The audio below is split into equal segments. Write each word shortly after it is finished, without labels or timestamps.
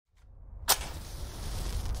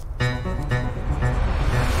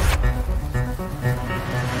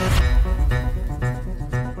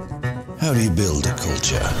How do you build a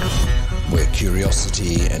culture where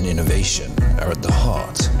curiosity and innovation are at the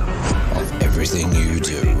heart of everything you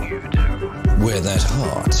do? Where that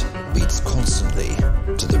heart beats constantly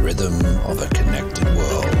to the rhythm of a connected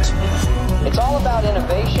world. It's all about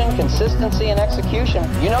innovation, consistency, and execution.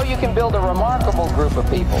 You know you can build a remarkable group of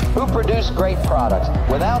people who produce great products.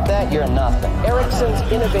 Without that, you're nothing. Ericsson's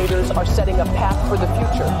innovators are setting a path for the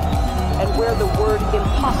future, and where the word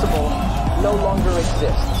impossible no longer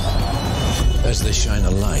exists. As they shine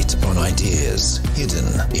a light upon ideas hidden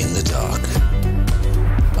in the dark.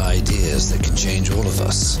 Ideas that can change all of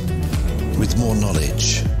us. With more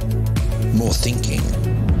knowledge, more thinking,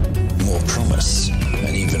 more promise,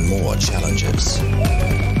 and even more challenges. And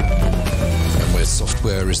where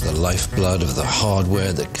software is the lifeblood of the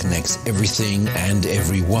hardware that connects everything and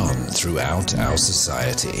everyone throughout our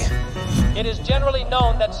society. It is generally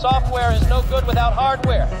known that software is no good without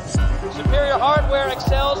hardware. Superior hardware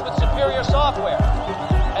excels with superior software.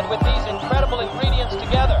 And with these incredible ingredients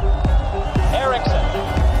together, Ericsson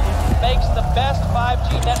makes the best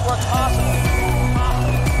 5G network possible.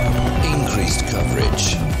 Increased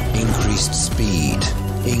coverage, increased speed,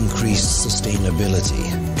 increased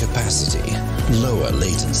sustainability, capacity, lower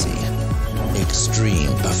latency,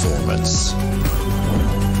 extreme performance.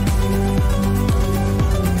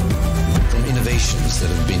 From innovations that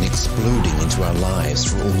have been exploding into our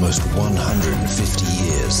lives for almost 150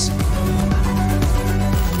 years,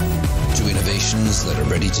 to innovations that are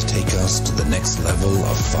ready to take us to the next level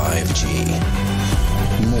of 5G.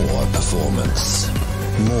 More performance,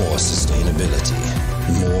 more sustainability,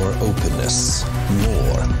 more openness,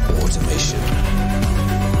 more automation.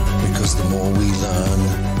 Because the more we learn,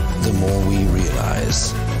 the more we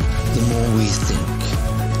realize, the more we think,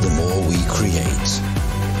 the more we create,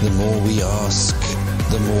 the more we ask,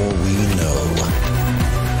 the more we know,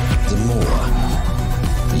 the more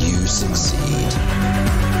you succeed.